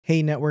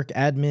Hey, network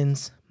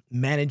admins,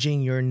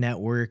 managing your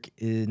network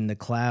in the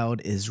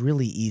cloud is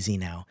really easy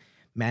now.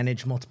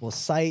 Manage multiple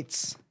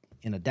sites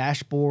in a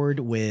dashboard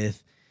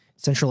with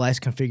centralized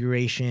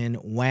configuration,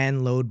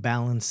 WAN load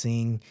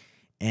balancing,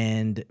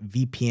 and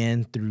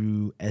VPN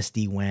through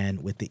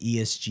SD-WAN with the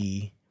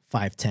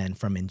ESG510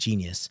 from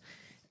EnGenius.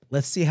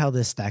 Let's see how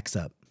this stacks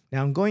up.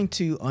 Now I'm going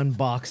to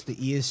unbox the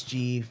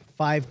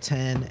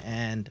ESG510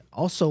 and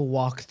also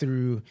walk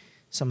through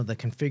some of the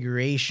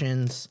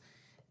configurations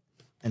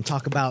and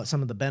talk about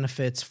some of the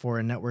benefits for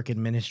a network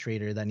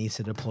administrator that needs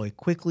to deploy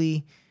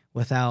quickly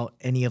without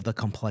any of the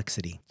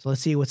complexity. So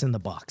let's see what's in the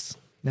box.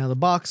 Now the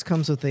box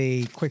comes with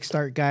a quick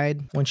start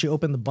guide. Once you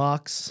open the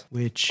box,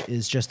 which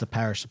is just a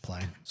power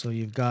supply. So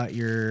you've got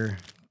your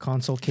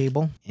console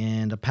cable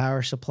and a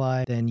power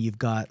supply. Then you've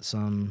got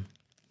some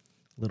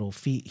little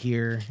feet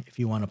here if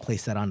you want to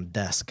place that on a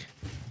desk.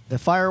 The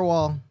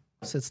firewall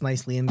sits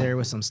nicely in there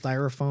with some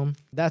styrofoam.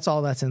 That's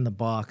all that's in the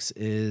box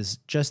is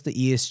just the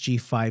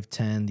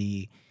ESG510,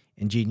 the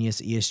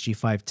EnGenius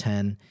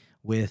ESG510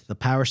 with the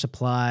power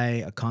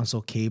supply, a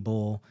console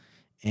cable,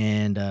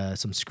 and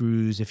some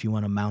screws if you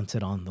want to mount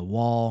it on the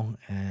wall,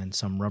 and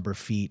some rubber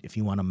feet if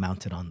you want to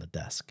mount it on the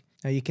desk.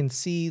 Now you can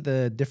see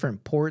the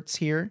different ports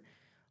here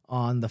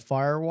on the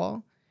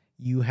firewall.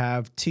 You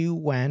have 2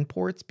 WAN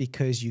ports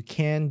because you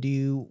can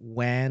do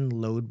WAN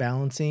load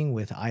balancing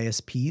with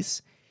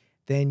ISPs.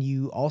 Then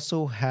you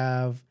also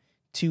have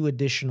 2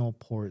 additional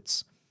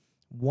ports.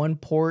 One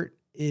port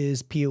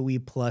is PoE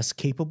Plus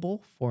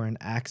capable for an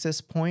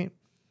access point,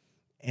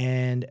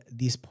 and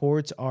these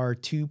ports are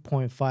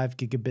 2.5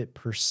 gigabit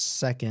per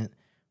second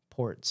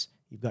ports.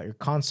 You've got your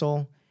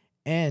console,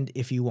 and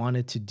if you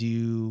wanted to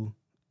do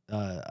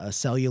a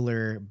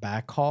cellular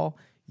backhaul,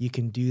 you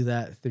can do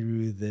that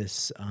through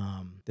this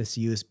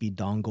USB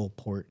dongle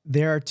port.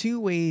 There are 2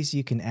 ways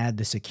you can add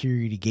the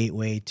security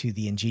gateway to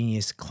the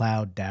EnGenius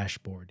Cloud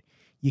dashboard.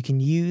 You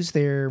can use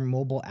their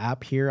mobile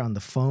app here on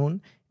the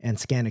phone and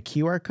scan a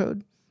QR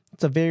code.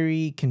 It's a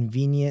very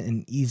convenient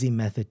and easy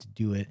method to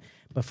do it.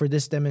 But for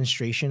this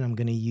demonstration, I'm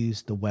going to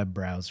use the web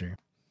browser.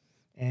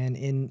 And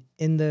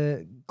in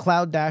the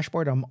cloud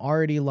dashboard, I'm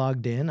already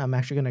logged in. I'm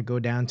actually going to go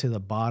down to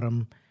the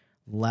bottom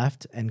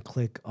left and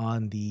click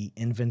on the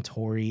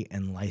inventory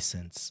and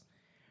license.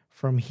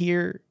 From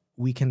here,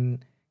 we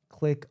can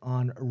click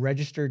on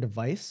register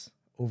device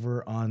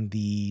over on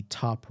the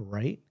top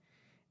right.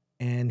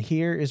 And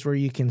here is where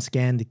you can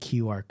scan the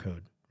QR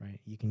code, right?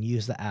 You can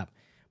use the app,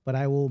 but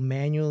I will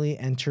manually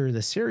enter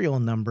the serial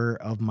number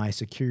of my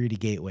security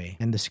gateway.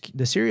 And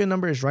the serial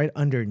number is right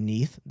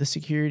underneath the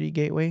security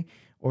gateway,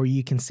 or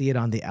you can see it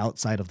on the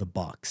outside of the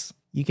box.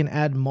 You can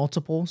add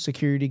multiple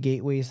security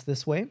gateways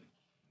this way.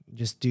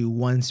 Just do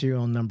 1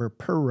 serial number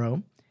per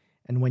row.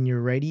 And when you're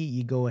ready,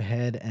 you go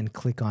ahead and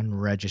click on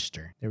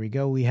register. There we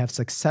go. We have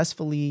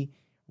successfully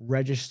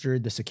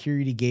registered the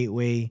security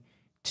gateway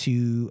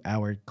to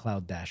our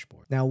cloud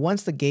dashboard. Now,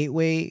 once the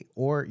gateway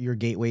or your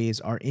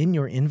gateways are in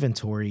your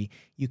inventory,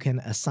 you can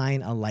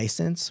assign a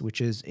license,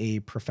 which is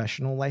a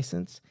professional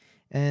license.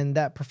 And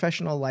that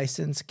professional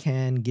license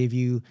can give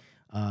you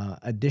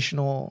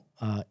additional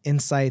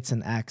insights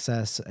and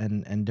access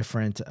and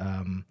different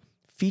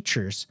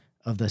features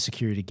of the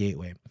security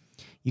gateway.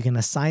 You can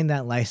assign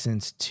that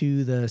license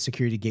to the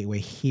security gateway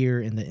here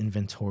in the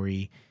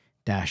inventory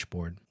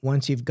dashboard.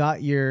 Once you've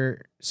got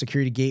your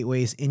security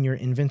gateways in your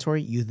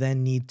inventory, you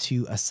then need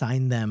to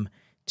assign them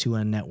to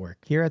a network.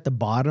 Here at the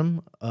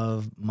bottom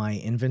of my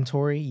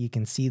inventory, you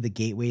can see the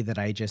gateway that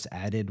I just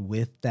added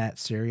with that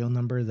serial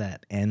number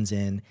that ends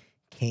in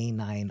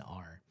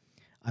K9R.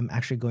 I'm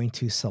actually going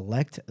to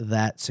select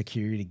that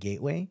security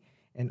gateway,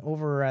 and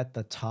over at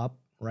the top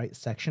right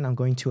section, I'm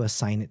going to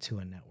assign it to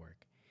a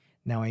network.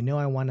 Now I know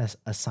I want to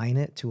assign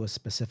it to a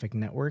specific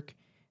network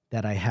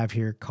that I have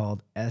here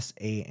called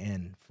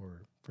SAN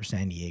for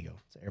San Diego.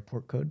 It's an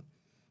airport code,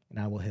 and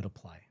I will hit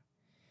apply.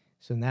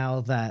 So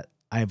now that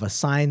I've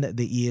assigned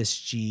the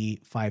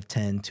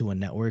ESG510 to a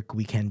network,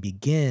 we can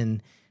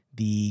begin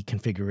the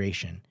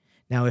configuration.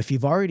 Now, if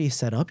you've already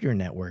set up your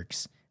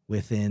networks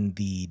within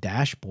the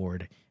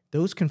dashboard,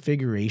 those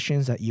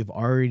configurations that you've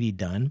already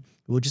done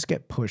will just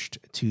get pushed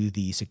to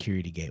the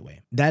security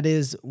gateway. That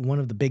is one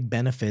of the big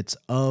benefits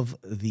of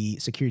the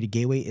security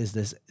gateway is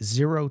this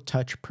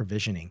zero-touch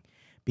provisioning.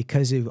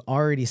 Because you've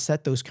already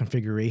set those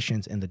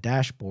configurations in the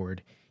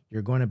dashboard,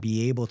 you're going to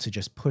be able to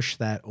just push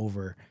that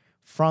over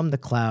from the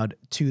cloud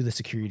to the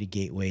security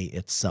gateway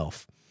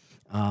itself.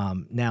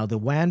 Now, the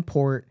WAN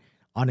port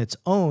on its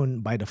own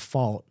by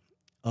default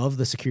of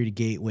the security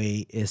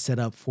gateway is set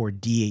up for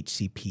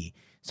DHCP.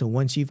 So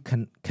once you've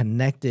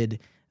connected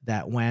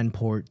that WAN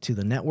port to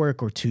the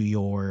network or to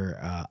your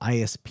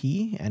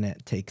ISP and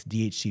it takes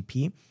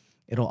DHCP,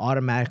 it'll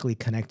automatically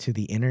connect to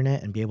the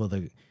internet and be able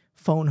to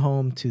phone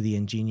home to the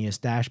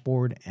EnGenius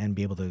dashboard and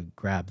be able to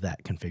grab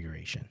that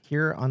configuration.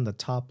 Here on the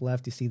top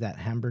left, you see that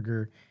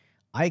hamburger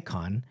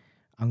icon.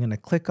 I'm going to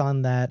click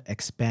on that,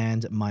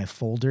 expand my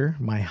folder,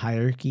 my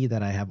hierarchy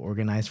that I have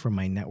organized for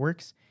my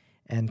networks,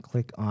 and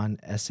click on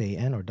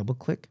SAN or double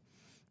click.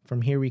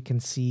 From here, we can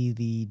see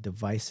the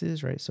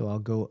devices, right? So I'll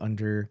go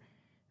under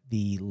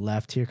the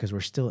left here because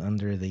we're still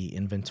under the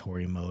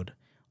inventory mode.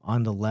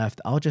 On the left,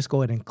 I'll just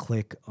go ahead and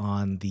click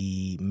on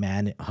the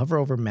hover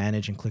over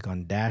manage and click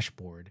on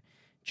dashboard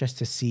just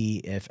to see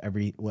if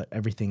what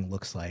everything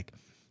looks like.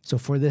 So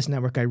for this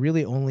network, I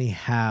really only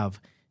have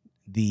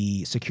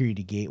the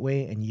security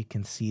gateway, and you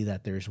can see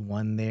that there's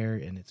one there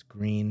and it's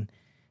green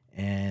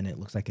and it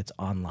looks like it's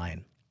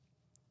online.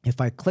 If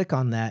I click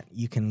on that,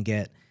 you can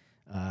get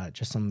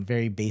just some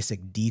very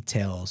basic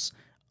details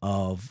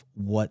of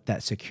what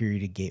that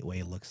security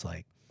gateway looks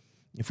like.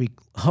 If we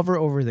hover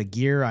over the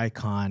gear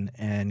icon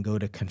and go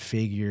to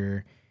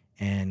configure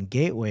and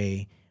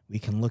gateway, we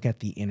can look at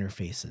the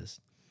interfaces.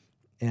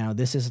 Now,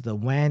 this is the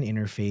WAN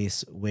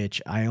interface,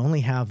 which I only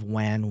have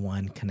WAN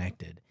 1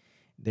 connected.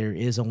 There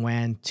is a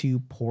WAN 2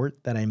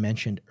 port that I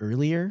mentioned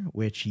earlier,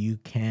 which you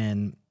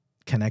can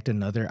connect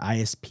another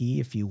ISP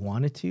if you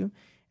wanted to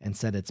and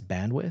set its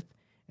bandwidth,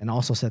 and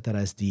also set that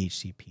as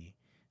DHCP.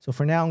 So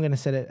for now, I'm going to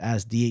set it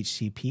as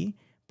DHCP.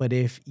 But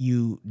if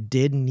you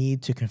did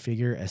need to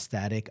configure a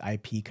static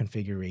IP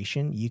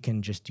configuration, you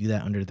can just do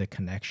that under the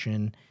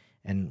connection,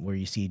 and where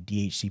you see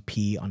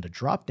DHCP on the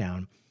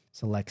dropdown,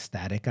 select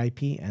static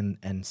IP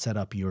and set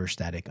up your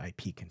static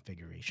IP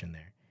configuration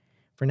there.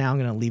 For now, I'm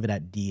going to leave it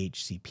at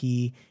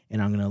DHCP,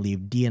 and I'm going to leave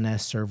DNS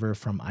server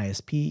from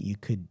ISP. You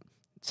could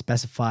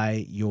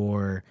specify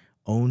your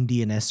own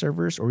DNS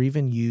servers or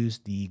even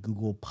use the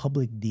Google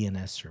public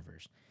DNS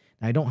servers.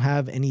 Now, I don't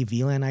have any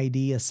VLAN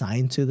ID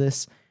assigned to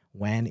this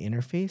WAN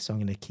interface, so I'm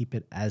going to keep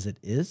it as it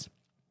is.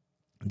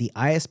 The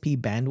ISP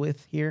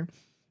bandwidth here,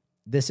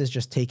 this is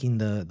just taking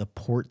the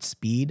port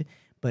speed,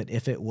 but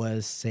if it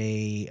was,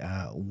 say,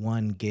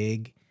 1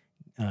 gig,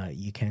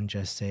 you can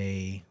just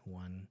say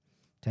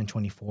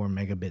 1024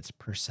 megabits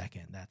per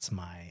second. That's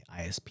my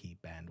ISP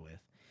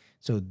bandwidth.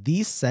 So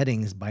these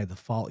settings by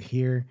default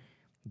here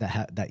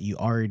that you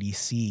already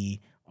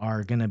see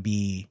are going to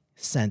be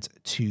sent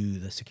to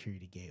the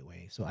security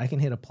gateway. So I can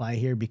hit apply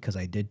here because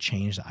I did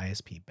change the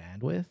ISP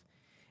bandwidth.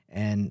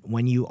 And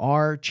when you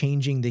are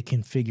changing the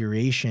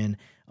configuration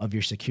of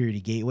your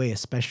security gateway,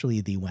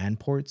 especially the WAN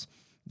ports,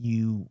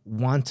 you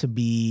want to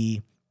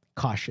be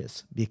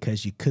cautious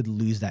because you could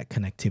lose that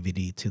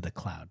connectivity to the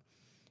cloud.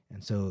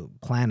 And so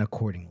plan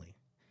accordingly.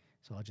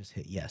 So I'll just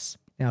hit yes.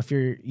 Now, if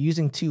you're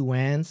using 2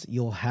 WANs,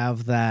 you'll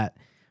have that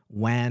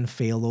WAN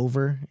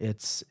failover.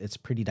 It's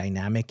pretty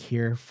dynamic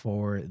here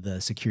for the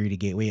security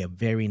gateway, a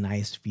very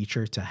nice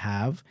feature to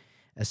have,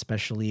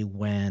 especially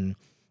when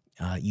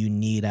you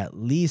need at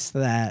least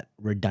that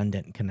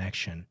redundant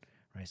connection,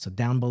 right? So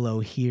down below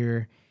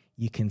here,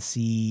 you can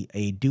see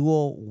a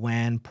dual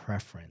WAN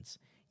preference.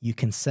 You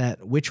can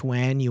set which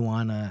WAN you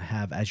want to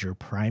have as your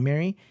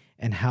primary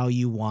and how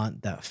you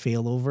want that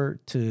failover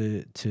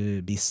to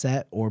be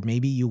set, or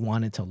maybe you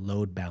want it to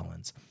load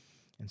balance.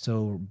 And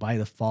so by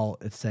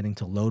default, it's setting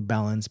to load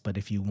balance. But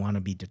if you want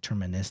to be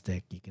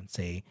deterministic, you can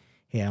say,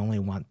 hey, I only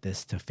want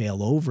this to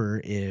fail over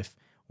if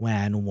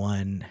WAN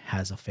 1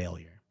 has a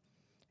failure.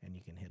 And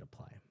you can hit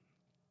apply.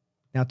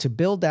 Now, to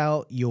build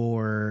out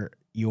your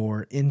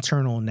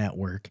internal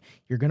network,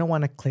 you're going to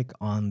want to click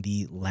on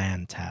the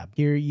LAN tab.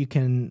 Here you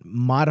can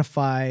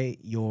modify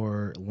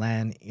your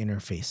LAN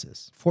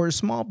interfaces. For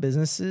small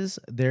businesses,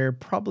 there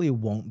probably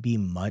won't be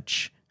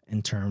much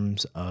in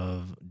terms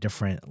of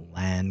different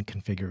LAN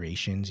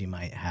configurations you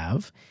might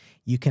have.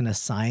 You can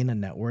assign a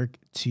network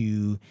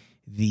to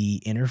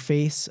the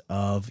interface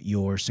of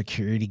your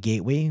security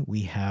gateway.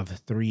 We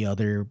have 3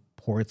 other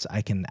ports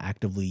I can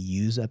actively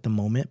use at the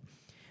moment,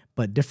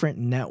 but different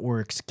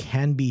networks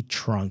can be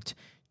trunked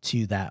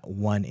to that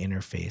one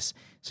interface.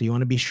 So you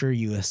want to be sure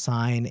you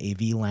assign a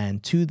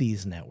VLAN to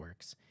these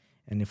networks.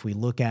 And if we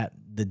look at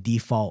the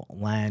default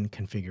LAN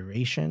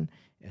configuration,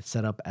 it's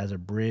set up as a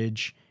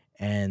bridge,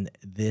 and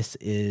this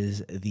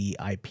is the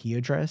IP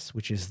address,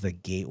 which is the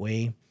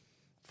gateway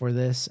for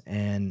this,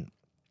 and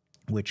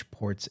which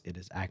ports it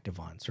is active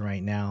on. So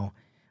right now,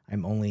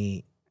 I'm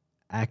only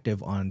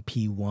active on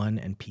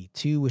P1 and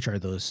P2, which are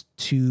those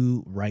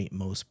 2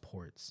 rightmost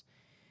ports.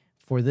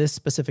 For this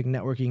specific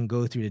network, you can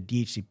go through the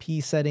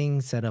DHCP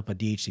settings, set up a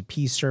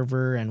DHCP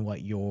server and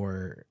what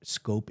your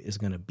scope is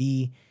going to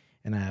be.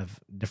 And I have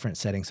different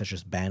settings such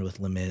as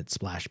bandwidth limit,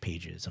 splash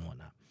pages, and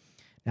whatnot.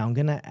 Now I'm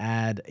going to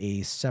add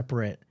a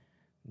separate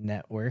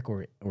network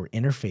or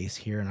interface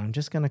here, and I'm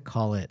just going to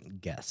call it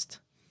guest,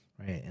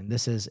 right? And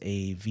this is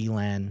a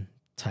VLAN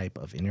type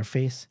of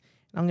interface.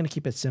 And I'm going to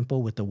keep it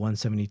simple with the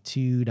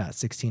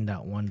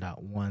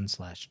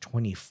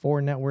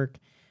 172.16.1.1/24 network.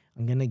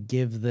 I'm going to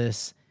give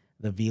this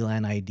the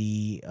VLAN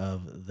ID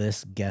of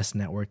this guest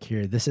network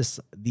here.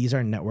 These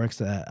are networks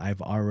that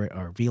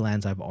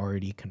VLANs I've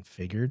already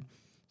configured.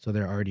 So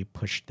they're already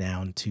pushed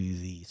down to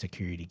the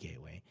security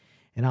gateway.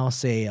 And I'll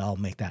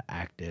make that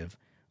active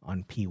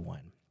on P1.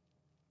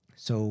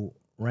 So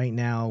right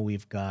now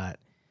we've got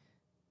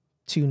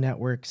 2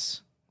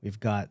 networks. We've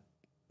got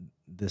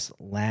this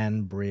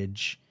LAN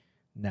bridge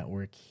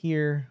network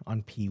here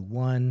on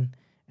P1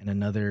 and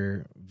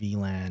another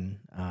VLAN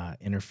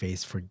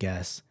interface for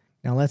guests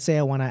Now, let's say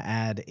I want to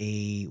add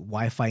a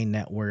Wi-Fi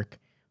network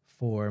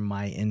for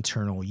my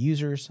internal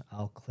users.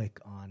 I'll click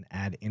on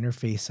Add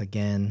Interface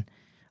again.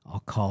 I'll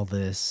call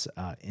this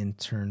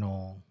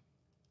internal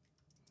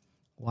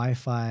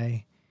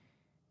Wi-Fi,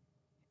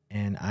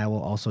 and I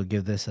will also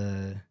give this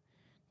a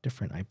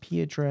different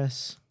IP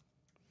address.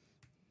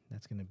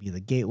 That's going to be the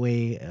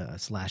gateway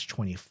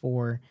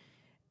 /24,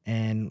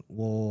 and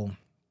we'll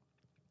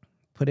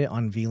put it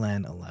on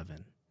VLAN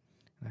 11.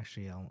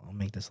 Actually, I'll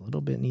make this a little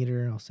bit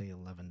neater. I'll say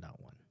 11.1.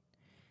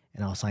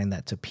 And I'll assign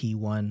that to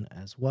P1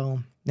 as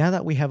well. Now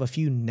that we have a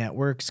few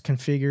networks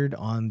configured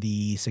on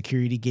the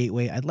security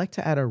gateway, I'd like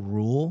to add a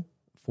rule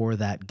for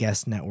that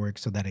guest network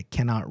so that it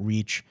cannot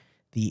reach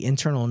the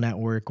internal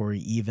network or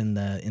even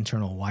the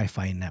internal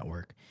Wi-Fi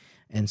network.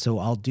 And so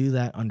I'll do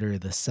that under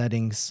the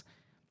settings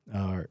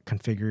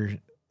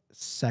configure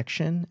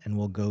section, and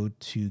we'll go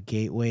to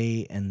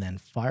gateway and then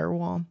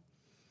firewall.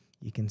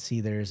 You can see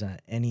there's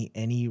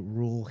any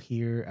rule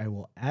here. I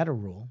will add a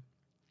rule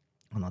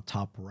on the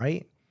top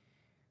right.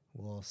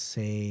 We'll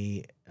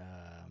say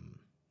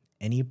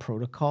any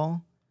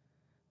protocol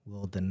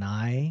will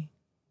deny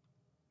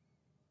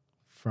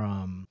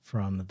from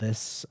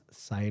this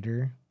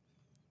CIDR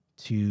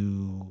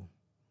to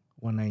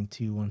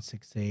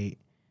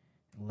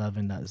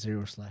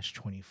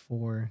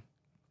 192.168.11.0/24.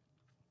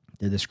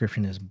 The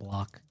description is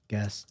block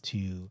guest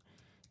to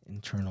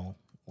internal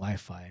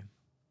Wi-Fi,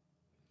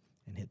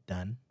 and hit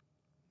done.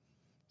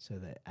 So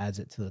that adds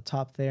it to the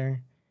top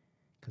there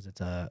because it's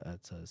a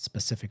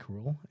specific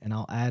rule. And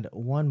I'll add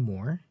one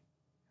more.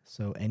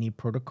 So any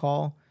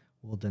protocol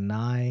will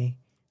deny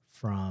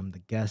from the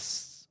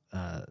guest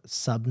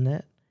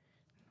subnet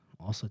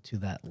also to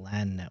that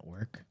LAN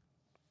network.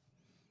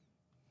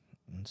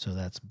 And so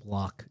that's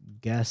block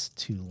guest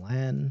to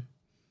LAN,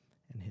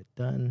 and hit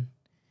done.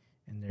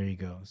 And there you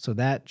go. So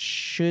that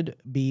should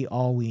be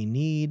all we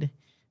need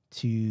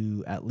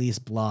to at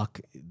least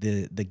block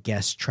the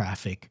guest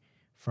traffic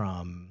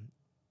from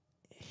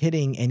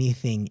hitting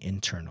anything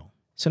internal.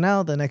 So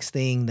now the next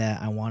thing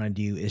that I want to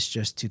do is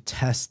just to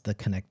test the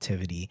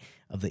connectivity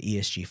of the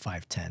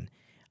ESG510.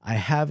 I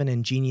have an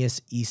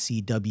EnGenius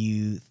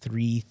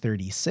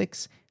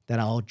ECW336 that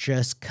I'll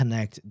just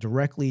connect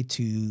directly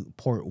to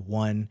port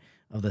 1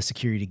 of the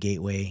security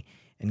gateway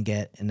and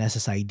get an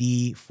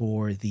SSID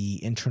for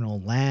the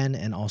internal LAN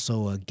and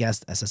also a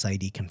guest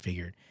SSID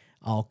configured.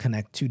 I'll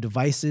connect 2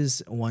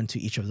 devices, one to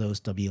each of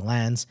those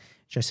WLANs,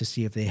 just to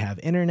see if they have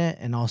internet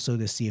and also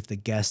to see if the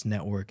guest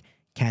network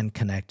can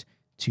connect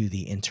to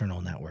the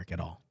internal network at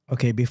all.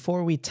 Okay,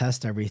 before we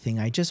test everything,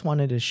 I just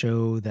wanted to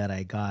show that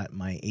I got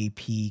my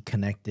AP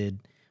connected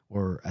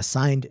or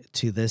assigned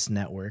to this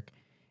network.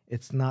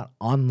 It's not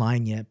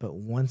online yet, but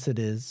once it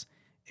is,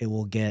 it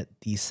will get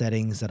the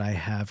settings that I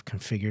have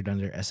configured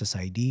under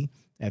SSID.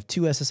 I have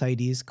 2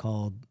 SSIDs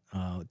called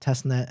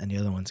testnet and the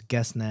other one's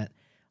guestnet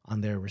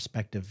on their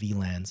respective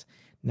VLANs.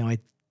 Now, I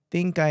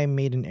think I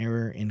made an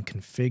error in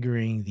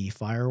configuring the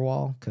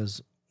firewall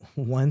because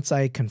once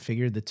I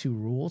configured the 2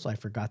 rules, I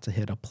forgot to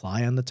hit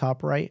apply on the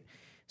top right.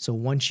 So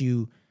once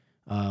you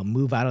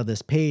move out of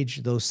this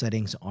page, those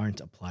settings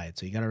aren't applied.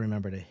 So you got to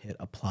remember to hit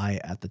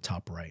apply at the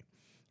top right.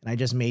 And I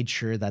just made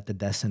sure that the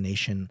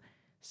destination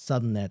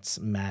subnets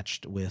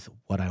matched with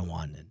what I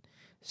wanted.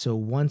 So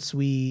once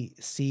we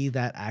see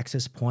that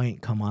access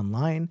point come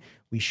online,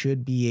 we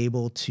should be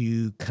able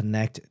to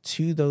connect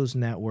to those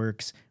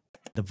networks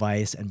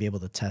device and be able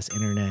to test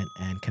internet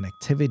and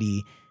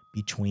connectivity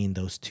between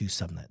those 2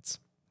 subnets.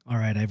 All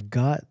right, I've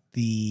got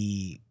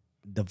the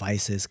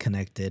devices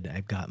connected.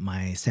 I've got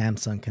my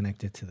Samsung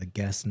connected to the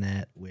guest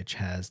net, which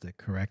has the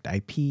correct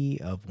IP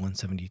of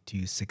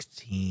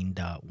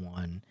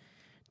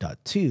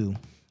 172.16.1.2,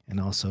 and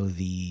also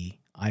the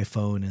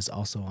iPhone is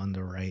also on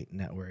the right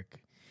network.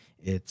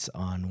 It's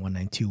on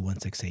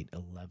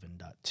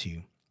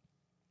 192.168.11.2.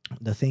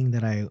 The thing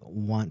that I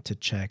want to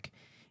check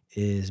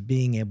is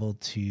being able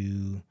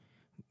to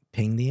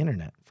ping the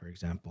internet. For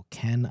example,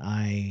 can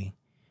I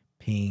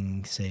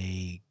ping,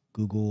 say,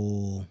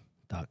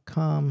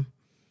 google.com?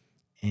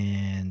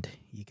 And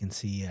you can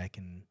see I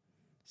can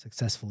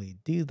successfully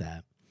do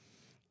that.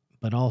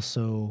 But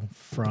also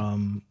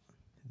from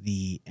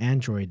the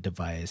Android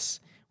device,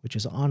 which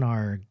is on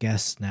our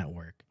guest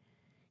network,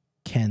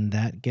 can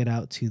that get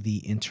out to the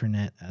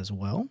internet as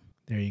well?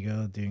 There you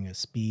go, doing a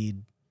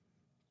speed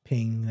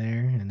ping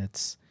there, and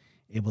it's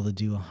able to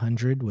do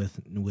 100 with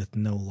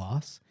no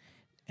loss.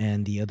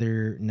 And the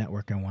other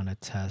network I want to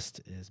test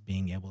is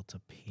being able to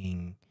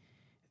ping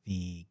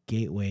the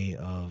gateway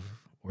of,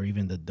 or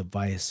even the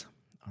device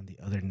on the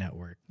other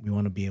network. We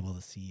want to be able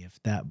to see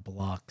if that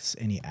blocks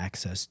any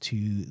access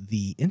to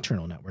the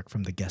internal network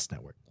from the guest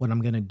network. What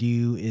I'm going to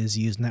do is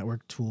use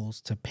network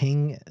tools to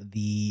ping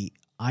the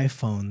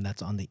iPhone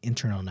that's on the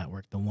internal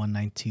network, the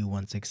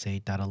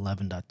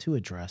 192.168.11.2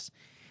 address.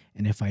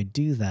 And if I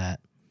do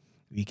that,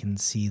 we can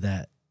see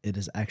that it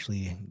is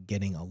actually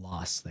getting a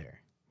loss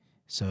there.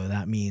 So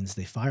that means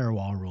the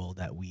firewall rule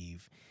that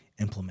we've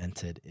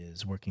implemented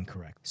is working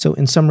correct. So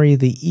in summary,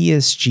 the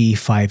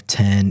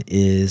ESG510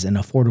 is an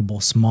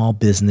affordable small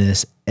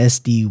business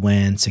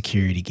SD-WAN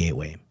security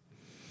gateway.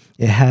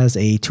 It has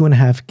a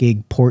 2.5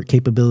 gig port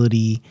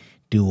capability,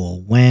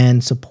 dual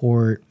WAN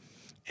support,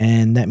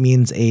 and that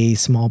means a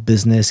small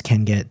business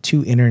can get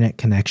 2 internet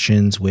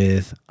connections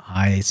with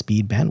high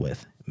speed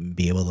bandwidth,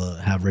 be able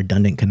to have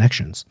redundant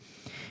connections.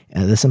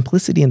 The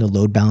simplicity and the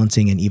load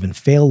balancing and even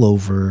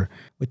failover,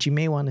 what you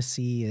may want to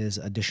see is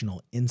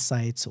additional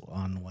insights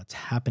on what's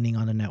happening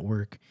on the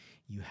network.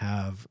 You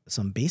have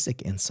some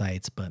basic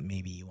insights, but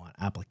maybe you want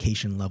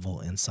application level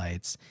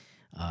insights,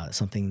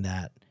 something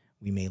that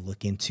we may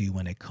look into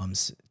when it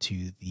comes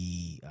to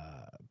the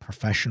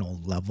professional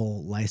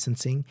level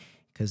licensing.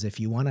 Because if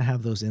you want to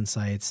have those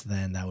insights,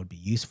 then that would be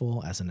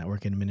useful as a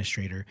network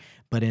administrator.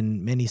 But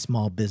in many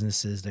small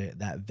businesses,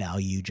 that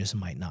value just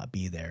might not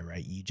be there,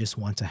 right? You just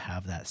want to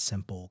have that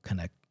simple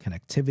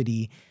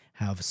connectivity,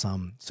 have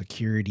some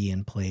security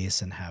in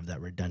place, and have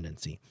that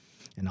redundancy.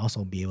 And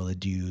also be able to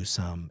do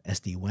some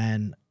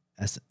SD-WAN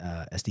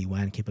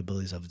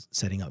capabilities of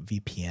setting up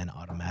VPN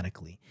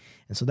automatically.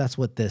 And so that's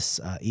what this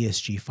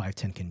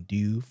ESG510 can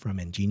do from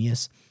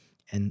EnGenius.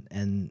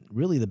 And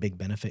really the big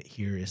benefit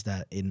here is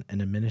that an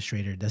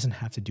administrator doesn't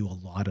have to do a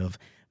lot of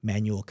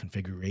manual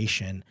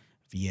configuration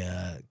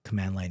via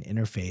command line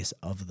interface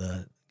of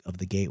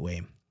the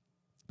gateway.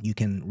 You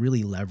can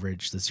really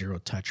leverage the zero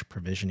touch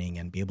provisioning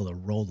and be able to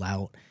roll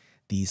out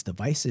these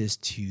devices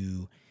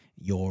to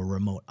your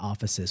remote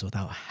offices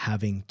without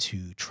having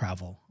to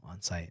travel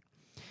on site.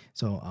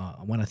 So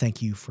I want to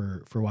thank you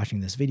for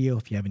watching this video.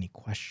 If you have any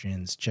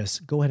questions,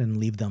 just go ahead and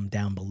leave them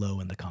down below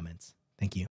in the comments. Thank you.